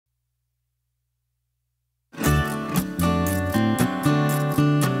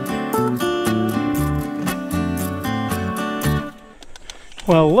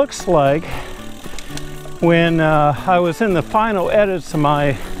Well, it looks like when I was in the final edits of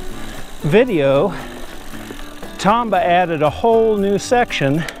my video, Tomba added a whole new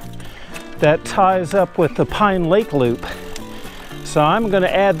section that ties up with the Pine Lake Loop. So I'm going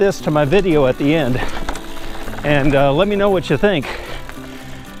to add this to my video at the end, and let me know what you think,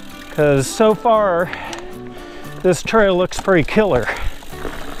 because so far this trail looks pretty killer.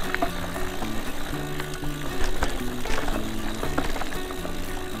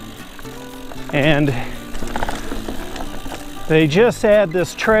 And they just added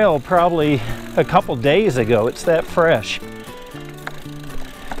this trail probably a couple days ago. It's that fresh.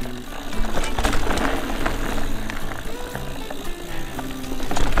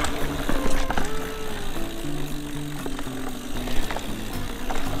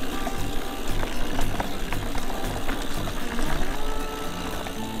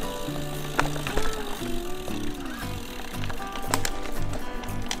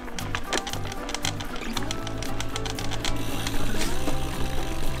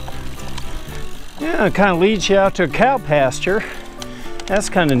 Yeah, it kind of leads you out to a cow pasture. That's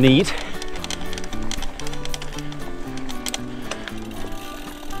kind of neat.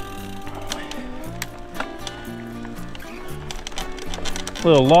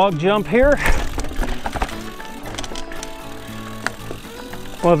 Little log jump here.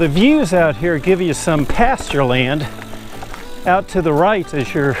 Well, the views out here give you some pasture land out to the right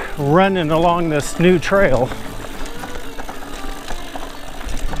as you're running along this new trail.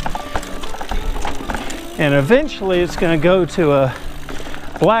 And eventually it's going to go to a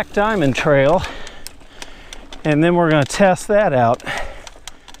black diamond trail, and then we're going to test that out.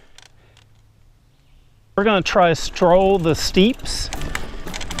 We're going to try Stroll the Steeps.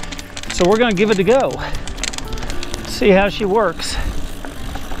 So we're going to give it a go. See how she works.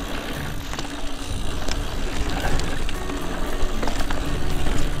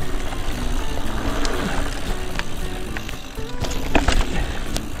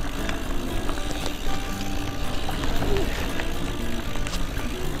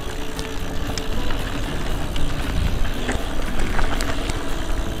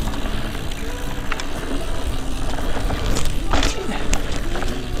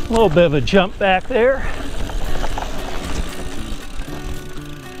 A little bit of a jump back there.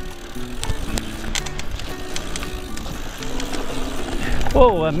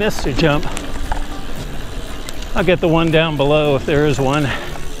 Whoa, I missed a jump. I'll get the one down below if there is one.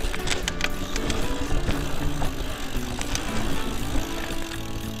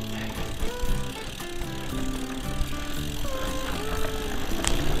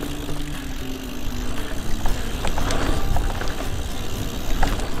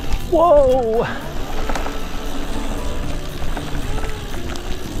 Whoa!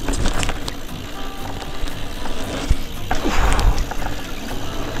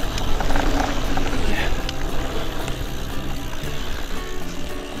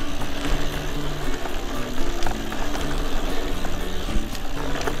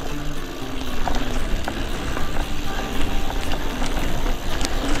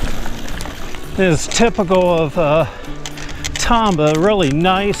 This is typical of Tomba, really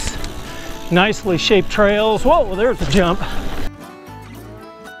nicely shaped trails. Whoa, there's the jump.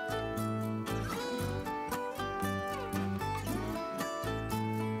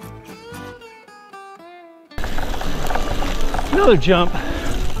 Another jump.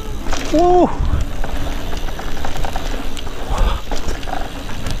 Whoa.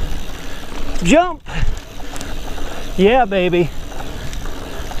 Jump. Yeah, baby.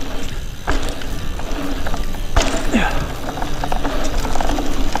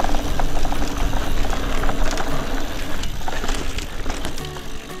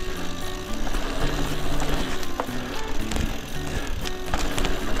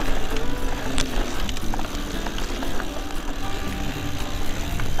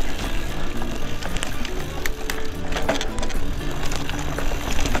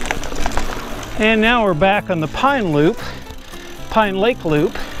 And now we're back on the Pine Lake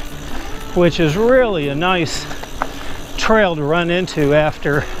Loop, which is really a nice trail to run into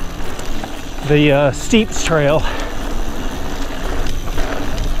after the Steeps trail.